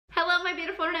my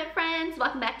beautiful internet friends,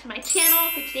 welcome back to my channel.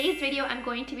 For today's video, I'm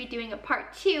going to be doing a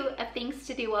part 2 of things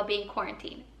to do while being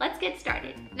quarantined. Let's get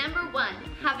started. Number 1,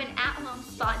 have an at-home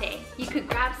spa day. You could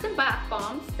grab some bath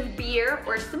bombs, some beer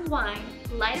or some wine,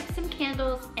 light up some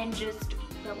candles, and just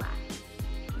relax.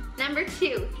 Number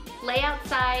 2, lay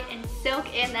outside and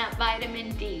soak in that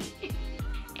vitamin D.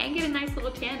 And get a nice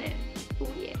little tan in.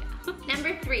 Oh yeah.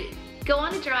 Number 3, go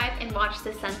on a drive and watch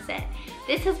the sunset.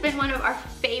 This has been one of our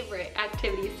favorite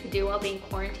activities to do while being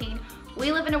quarantined.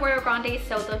 We live in Arroyo Grande,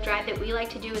 so the drive that we like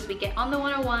to do is we get on the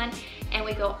 101 and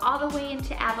we go all the way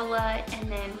into Avila,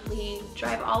 and then we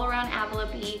drive all around Avila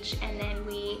Beach, and then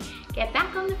we get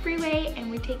back on the freeway and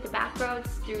we take the back roads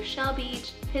through Shell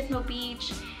Beach, Pismo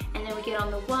Beach, and then we get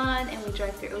on the 1 and we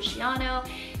drive through Oceano,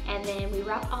 and then we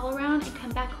wrap all around and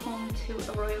come back home to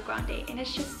Arroyo Grande. And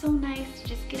it's just so nice to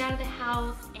just get out of the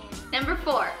house. And number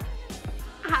 4,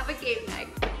 have a game night.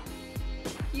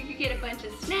 You could get a bunch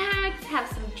of snacks, have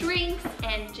some drinks,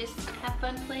 and just have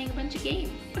fun playing a bunch of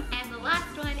games. And the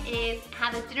last one is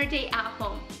have a dinner date at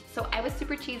home. So I was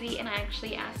super cheesy and I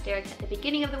actually asked Derek at the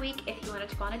beginning of the week if he wanted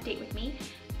to go on a date with me.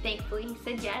 Thankfully he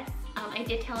said yes. I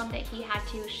did tell him that he had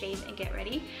to shave and get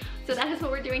ready. So that is what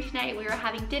we're doing tonight. We are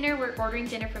having dinner. We're ordering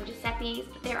dinner from Giuseppe's.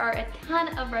 There are a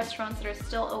ton of restaurants that are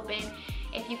still open.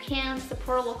 If you can,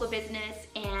 support a local business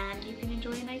and you can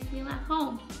enjoy a nice meal at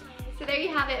home. So there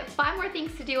you have it, 5 more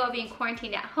things to do while being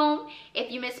quarantined at home.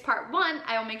 If you missed part 1,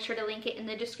 I will make sure to link it in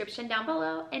the description down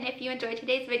below. And if you enjoyed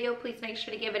today's video, please make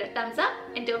sure to give it a thumbs up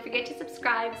and don't forget to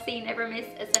subscribe so you never miss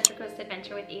a Central Coast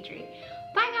adventure with Adri.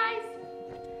 Bye guys!